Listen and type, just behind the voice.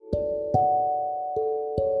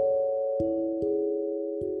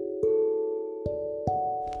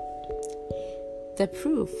The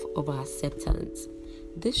proof of our acceptance.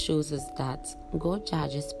 This shows us that God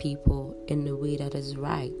judges people in a way that is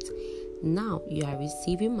right. Now you are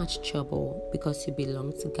receiving much trouble because you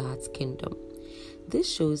belong to God's kingdom. This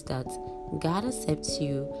shows that God accepts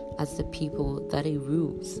you as the people that He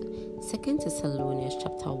rules. 2 Thessalonians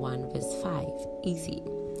chapter 1 verse 5. Easy.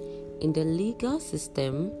 In the legal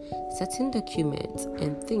system, certain documents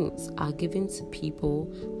and things are given to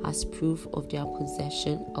people as proof of their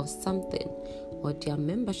possession of something or their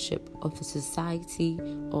membership of a society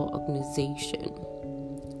or organization.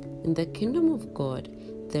 In the kingdom of God,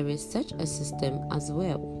 there is such a system as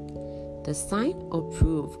well. The sign or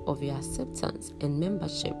proof of your acceptance and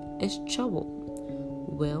membership is trouble.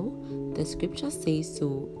 Well, the scripture says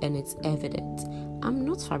so, and it's evident. I'm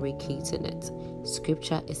not fabricating it.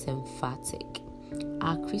 Scripture is emphatic.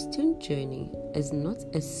 Our Christian journey is not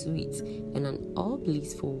a sweet and an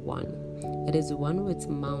all-blissful one. It is one with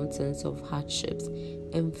mountains of hardships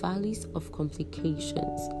and valleys of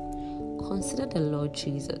complications. Consider the Lord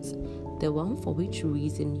Jesus, the one for which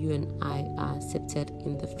reason you and I are accepted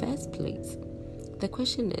in the first place. The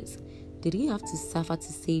question is, did He have to suffer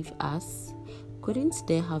to save us? Couldn't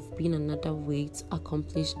there have been another way to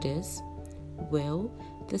accomplish this? Well,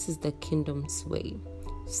 this is the kingdom's way.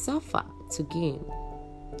 Suffer to gain.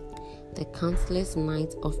 The countless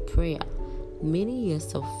nights of prayer, many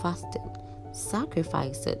years of fasting,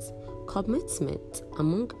 sacrifices, commitment,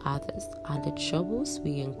 among others, are the troubles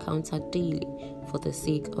we encounter daily for the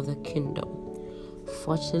sake of the kingdom.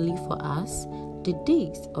 Fortunately for us, the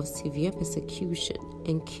days of severe persecution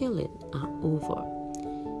and killing are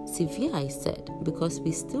over. Severe, I said, because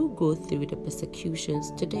we still go through the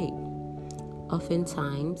persecutions today.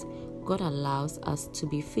 Oftentimes, God allows us to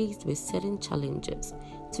be faced with certain challenges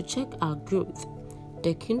to check our growth.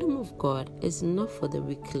 The kingdom of God is not for the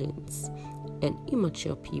weaklings and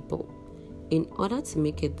immature people. In order to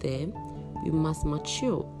make it there, we must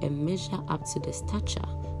mature and measure up to the stature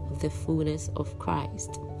of the fullness of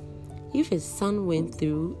Christ. If His Son went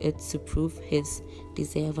through it to prove His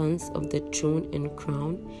deservance of the throne and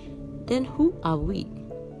crown, then who are we?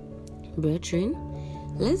 Brethren,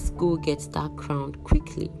 let's go get that crown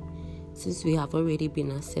quickly, since we have already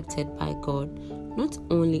been accepted by God, not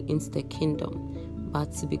only into the kingdom,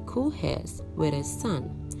 but to be co-heirs with His Son.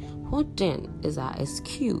 What then is our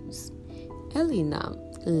excuse? Elena,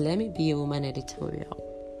 let me be a woman editorial.